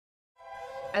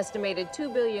Estimated 2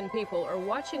 billion people are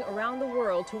watching around the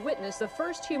world to witness the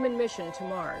first human mission to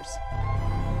Mars.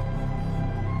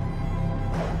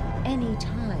 Any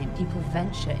time people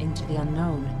venture into the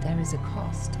unknown, there is a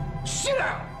cost. Sit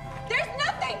down! There's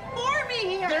nothing for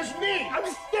me here! There's me! I'm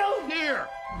still here!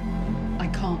 I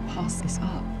can't pass this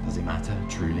up. Does it matter,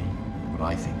 truly, what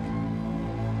I think?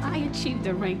 I achieved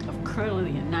the rank of Colonel in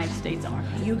the United States Army.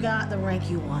 You got the rank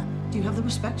you want. Do you have the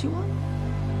respect you want?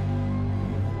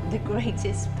 The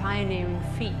greatest pioneering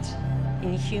feat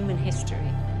in human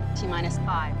history. T-minus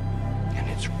 5. And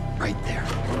it's right there.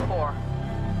 4.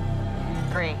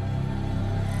 3.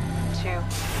 2.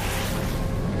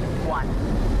 1.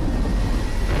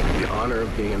 The honor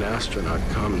of being an astronaut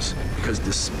comes because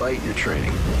despite your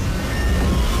training,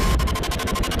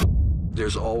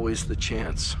 there's always the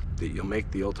chance that you'll make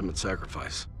the ultimate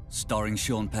sacrifice. Starring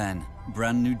Sean Penn,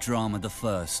 brand new drama The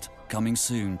First, coming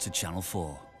soon to Channel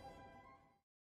 4.